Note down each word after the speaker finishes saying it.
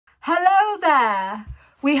Hello there.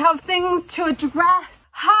 We have things to address.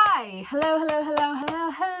 Hi. Hello.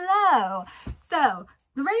 So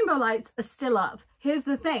the rainbow lights are still up. Here's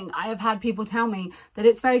the thing. I have had people tell me that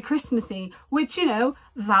it's very Christmassy, which, you know,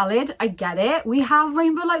 valid. I get it. We have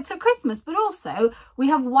rainbow lights at Christmas, but also we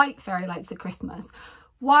have white fairy lights at Christmas.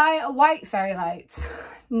 Why are white fairy lights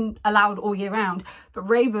allowed all year round, but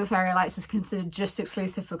rainbow fairy lights is considered just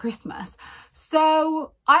exclusive for Christmas?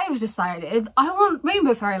 So I've decided I want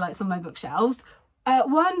rainbow fairy lights on my bookshelves.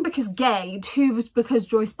 One, because gay, two, because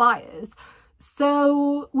Joyce Byers.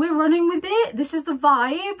 So we're running with it. This is the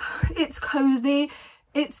vibe. It's cozy,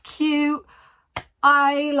 it's cute,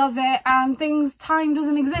 I love it, and time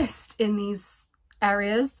doesn't exist in these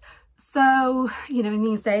areas. So, you know, in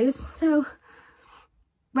these days, so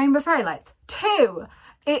rainbow fairy lights. Two,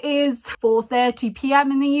 it is 4:30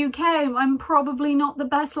 p.m. in the UK. I'm probably not the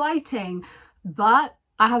best lighting, but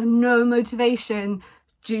I have no motivation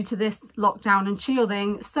due to this lockdown and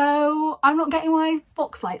shielding, so I'm not getting my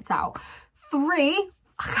box lights out. Three,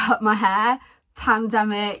 I cut my hair,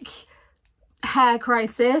 pandemic, hair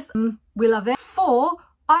crisis, we love it. Four,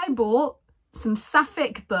 I bought some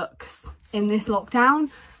SAPPHIC books in this lockdown,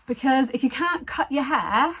 because if you can't cut your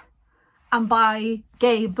hair and buy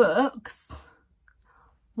gay books,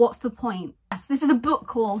 what's the point? Yes, this is a book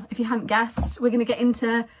haul, if you hadn't guessed. We're going to get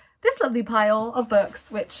into this lovely pile of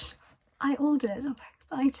books, which I ordered. I'm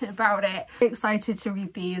very excited about it. Very excited to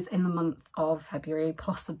read these in the month of February,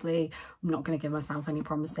 possibly. I'm not going to give myself any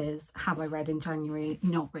promises. Have I read in January?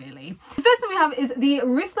 Not really. The first one we have is The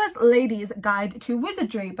Ruthless Lady's Guide to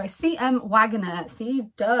Wizardry by C.M. Wagner.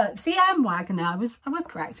 C.M. Wagner, I was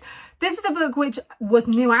correct. This is a book which was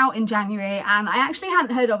new out in January, and I actually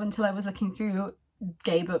hadn't heard of until I was looking through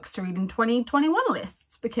gay books to read in 2021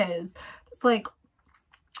 lists, because it's like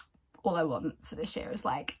all I want for this year is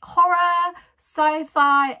like horror,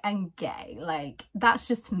 sci-fi and gay. Like, that's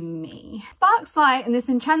just me. Sparks fly in this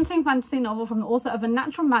enchanting fantasy novel from the author of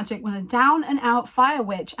Unnatural Magic when a down and out fire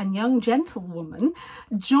witch and young gentlewoman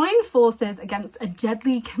join forces against a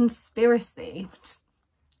deadly conspiracy.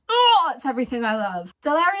 Oh, it's everything I love.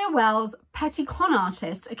 Delaria Wells, petty con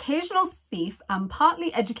artist, occasional thief and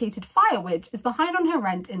partly educated fire witch, is behind on her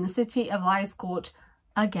rent in the city of Lies Court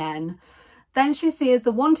again. Then she sees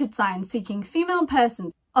the wanted sign seeking female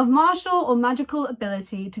persons of martial or magical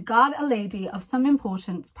ability to guard a lady of some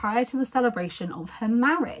importance prior to the celebration of her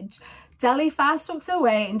marriage. Deli fast stalks her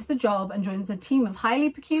way into the job and joins a team of highly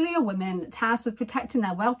peculiar women tasked with protecting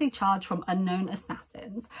their wealthy charge from unknown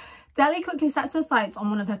assassins. Deli quickly sets her sights on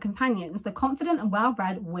one of her companions, the confident and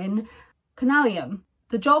well-bred Win Canalium.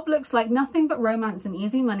 The job looks like nothing but romance and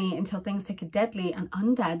easy money until things take a deadly and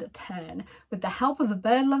undead turn. With the help of a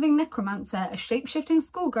bird-loving necromancer, a shape-shifting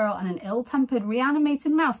schoolgirl and an ill-tempered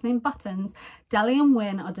reanimated mouse named Buttons, Deli and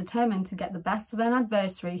Win are determined to get the best of an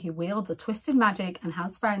adversary who wields a twisted magic and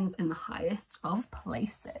has friends in the highest of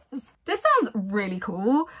places. This sounds really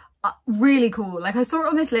cool. Really cool. Like, I saw it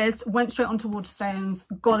on this list, went straight onto Waterstones,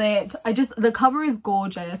 got it. The cover is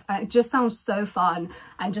gorgeous and it just sounds so fun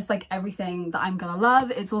and just like everything that I'm gonna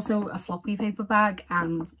love. It's also a floppy paperback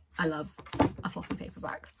and I love a floppy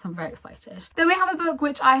paperback, so I'm very excited. Then we have a book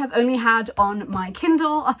which I have only had on my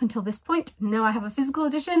Kindle up until this point. Now I have a physical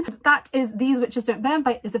edition. That is These Witches Don't Burn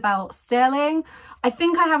by Isabel Sterling. I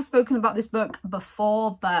think I have spoken about this book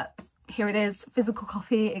before, but here it is, physical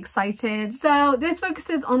copy, excited. So this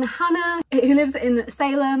focuses on Hannah, who lives in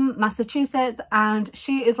Salem, Massachusetts, and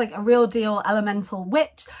she is like a real deal elemental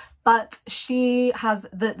witch, but she has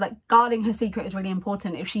guarding her secret is really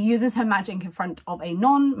important. If she uses her magic in front of a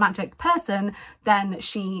non-magic person, then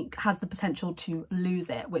she has the potential to lose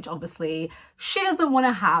it, which obviously she doesn't want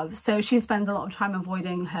to have. So she spends a lot of time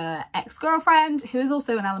avoiding her ex-girlfriend, who is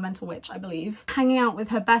also an elemental witch, I believe, hanging out with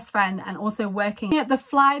her best friend and also working at the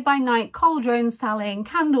fly-by-night cauldron, selling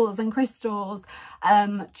candles and crystals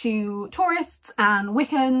to tourists and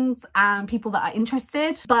Wiccans and people that are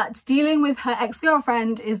interested. But dealing with her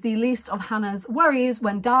ex-girlfriend is the least of Hannah's worries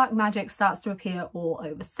when dark magic starts to appear all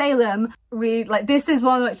over Salem. This is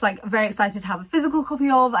one which very excited to have a physical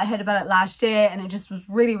copy of. I heard about it last year and it just was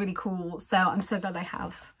really, really cool. So I'm so glad I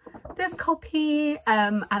have this copy.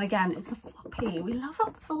 And again, it's a floppy. We love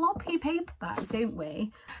a floppy paperback, don't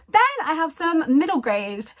we? Then I have some middle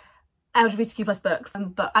grade LGBTQ+ books,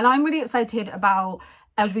 and I'm really excited about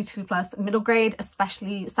LGBTQ+ middle grade,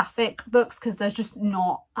 especially sapphic books, because there's just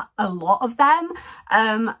not a lot of them.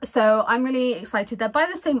 So I'm really excited. They're by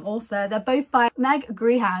the same author. They're both by Meg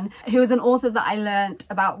Grehan, who is an author that I learnt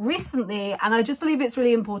about recently, and I just believe it's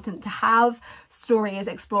really important to have stories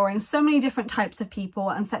exploring so many different types of people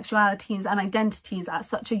and sexualities and identities at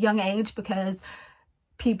such a young age, because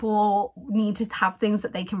people need to have things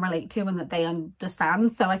that they can relate to and that they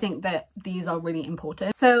understand. So I think that these are really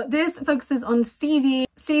important. So this focuses on Stevie.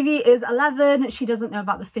 Stevie is 11. She doesn't know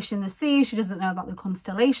about the fish in the sea. She doesn't know about the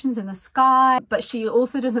constellations in the sky, but she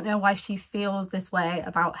also doesn't know why she feels this way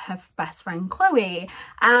about her best friend Chloe.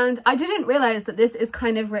 And I didn't realize that this is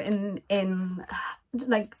kind of written in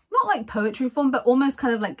like, not like poetry form, but almost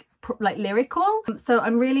kind of like lyrical. So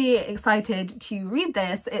I'm really excited to read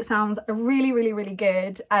this. It sounds really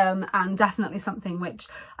good, and definitely something which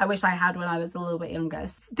I wish I had when I was a little bit younger.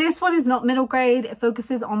 This one is not middle grade. It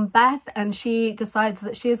focuses on Beth, and she decides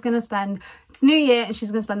that she is going to spend, it's New Year, and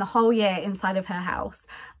she's going to spend the whole year inside of her house.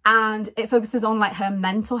 And it focuses on like her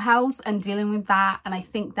mental health and dealing with that. And I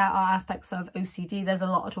think there are aspects of OCD. There's a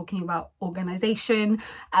lot of talking about organization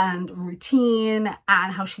and routine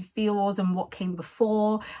and how she feels and what came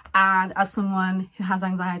before. And as someone who has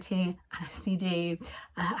anxiety and OCD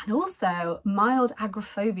and also mild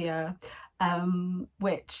agoraphobia,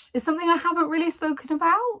 which is something I haven't really spoken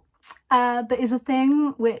about, but is a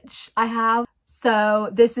thing which I have. So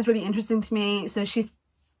this is really interesting to me. So she's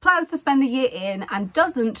plans to spend the year in and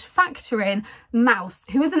doesn't factor in Mouse,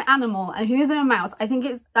 who is an animal and who isn't a mouse. I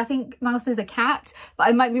think Mouse is a cat, but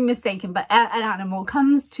I might be mistaken. But an animal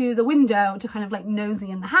comes to the window to kind of like nosy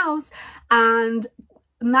in the house, and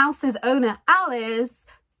Mouse's owner Alice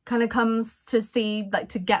kind of comes to see, like,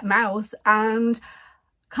 to get Mouse, and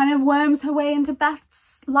kind of worms her way into Beth's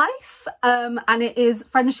life. And it is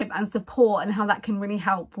friendship and support and how that can really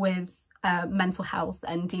help with mental health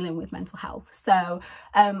and dealing with mental health. So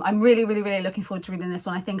I'm really looking forward to reading this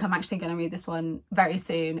one. I think I'm actually going to read this one very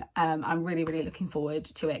soon. I'm really looking forward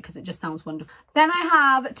to it because it just sounds wonderful. Then I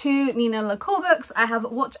have two Nina LaCour books. I have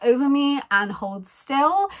Watch Over Me and Hold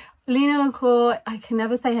Still. Nina LaCour, I can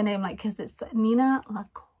never say her name, like, because it's Nina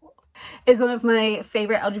LaCour, is one of my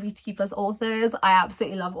favorite LGBTQ+ authors. I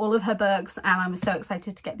absolutely love all of her books, and I'm so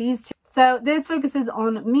excited to get these two. So this focuses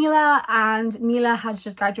on Mila, and Mila has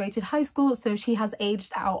just graduated high school, so she has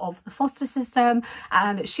aged out of the foster system,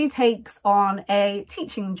 and she takes on a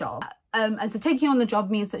teaching job. And so taking on the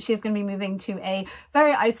job means that she's going to be moving to a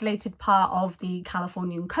very isolated part of the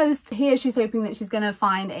Californian coast. Here she's hoping that she's going to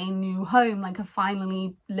find a new home, like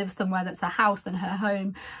finally live somewhere that's a house and her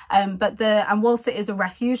home. And whilst it is a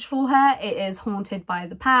refuge for her, it is haunted by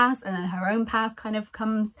the past, and then her own past kind of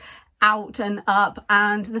comes out and up.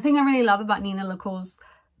 And the thing I really love about Nina LaCour's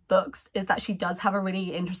books is that she does have a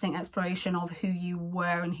really interesting exploration of who you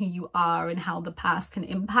were and who you are and how the past can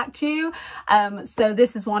impact you. So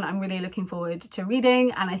this is one I'm really looking forward to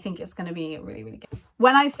reading, and I think it's going to be really good.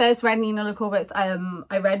 When I first read Nina LaCour books,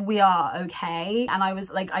 I read We Are Okay, and I was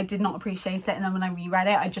like, I did not appreciate it, and then when I reread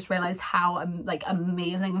it I just realized how like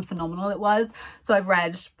amazing and phenomenal it was. So I've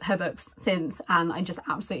read her books since, and I just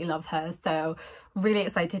absolutely love her. So really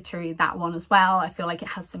excited to read that one as well. I feel like it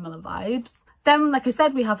has similar vibes. Then, like I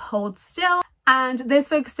said, we have Hold Still, and this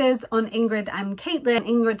focuses on Ingrid and Caitlin.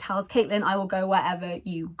 Ingrid tells Caitlin, I will go wherever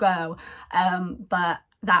you go, but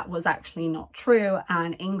that was actually not true,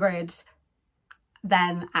 and Ingrid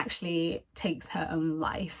then actually takes her own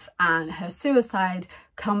life, and her suicide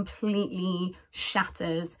completely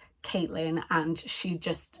shatters Caitlin, and she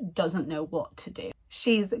just doesn't know what to do.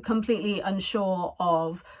 She's completely unsure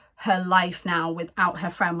of her life now without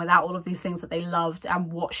her friend, without all of these things that they loved,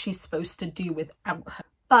 and what she's supposed to do without her.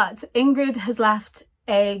 But Ingrid has left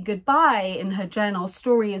a goodbye in her journal,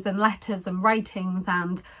 stories and letters and writings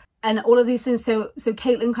and all of these things. So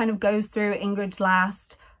Caitlin kind of goes through Ingrid's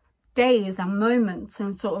last days and moments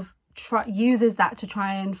and sort of uses that to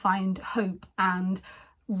try and find hope and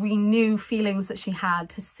renew feelings that she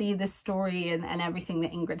had to see this story and everything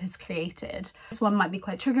that Ingrid has created. This one might be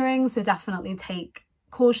quite triggering, so definitely take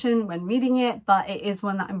caution when reading it, but it is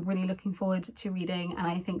one that I'm really looking forward to reading, and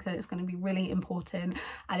I think that it's going to be really important.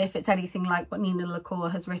 And if it's anything like what Nina LaCour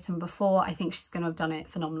has written before, I think she's going to have done it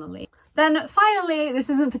phenomenally. Then finally, this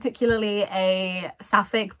isn't particularly a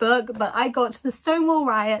sapphic book, but I got The Stonewall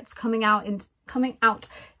Riots Coming Out in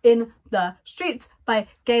the Streets by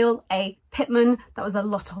Gail A. Pittman. That was a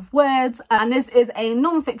lot of words. And this is a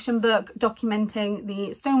non-fiction book documenting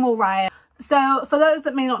the Stonewall Riot. So for those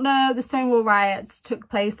that may not know, the Stonewall Riots took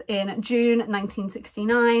place in June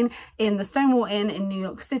 1969 in the Stonewall Inn in New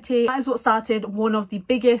York City. That is what started one of the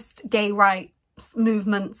biggest gay rights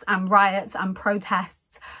movements and riots and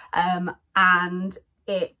protests, and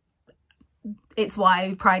it's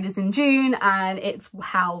why Pride is in June, and it's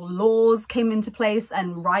how laws came into place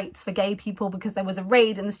and rights for gay people, because there was a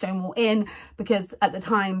raid in the Stonewall Inn, because at the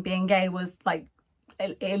time being gay was like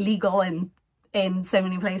illegal in so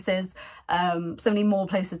many places, so many more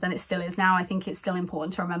places than it still is now. I think it's still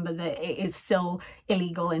important to remember that it is still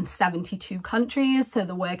illegal in 72 countries, so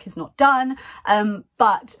the work is not done.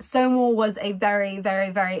 But Stonewall was a very,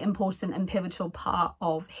 very, very important and pivotal part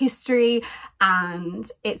of history, and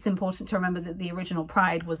it's important to remember that the original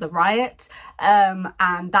Pride was a riot,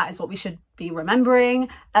 and that is what we should be remembering.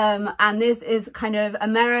 And this is kind of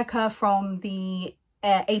America from the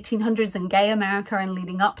 1800s and gay America and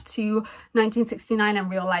leading up to 1969, and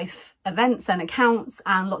real life events and accounts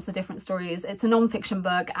and lots of different stories. It's a non-fiction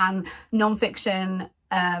book, and non-fiction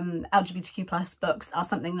LGBTQ plus books are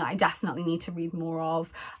something that I definitely need to read more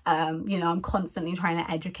of. You know, I'm constantly trying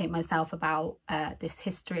to educate myself about this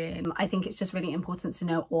history, and I think it's just really important to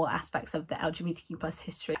know all aspects of the LGBTQ plus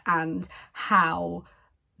history and how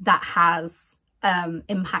that has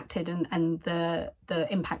impacted and the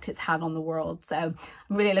impact it's had on the world. So I'm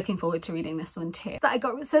really looking forward to reading this one too.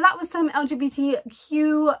 So that was some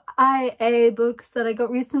LGBTQIA books that I got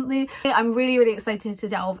recently. I'm really, really excited to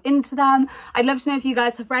delve into them. I'd love to know if you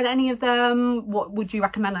guys have read any of them. What would you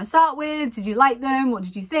recommend I start with? Did you like them? What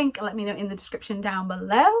did you think? Let me know in the description down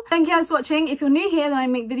below. Thank you guys for watching. If you're new here, then I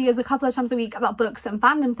make videos a couple of times a week about books and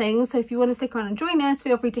fandom things, so if you want to stick around and join us,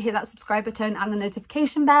 feel free to hit that subscribe button and the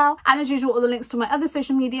notification bell. And as usual, all the links to my other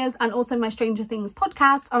social medias and also my Stranger Things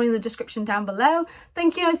podcast are in the description down below.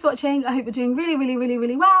 Thank you guys for watching. I hope you're doing really, really, really,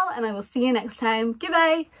 really well, and I will see you next time.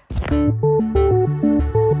 Goodbye.